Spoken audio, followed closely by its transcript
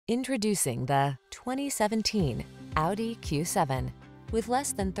Introducing the 2017 Audi Q7. With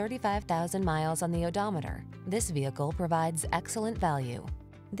less than 35,000 miles on the odometer, this vehicle provides excellent value.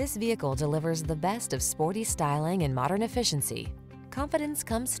 This vehicle delivers the best of sporty styling and modern efficiency. Confidence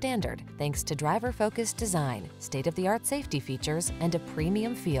comes standard thanks to driver-focused design, state-of-the-art safety features, and a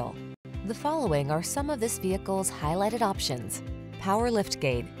premium feel. The following are some of this vehicle's highlighted options: power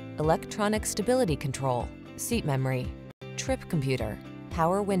liftgate, electronic stability control, seat memory, trip computer,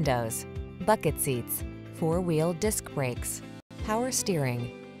 power windows, bucket seats, four-wheel disc brakes, power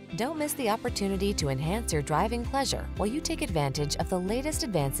steering. Don't miss the opportunity to enhance your driving pleasure while you take advantage of the latest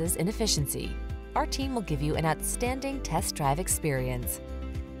advances in efficiency. Our team will give you an outstanding test drive experience.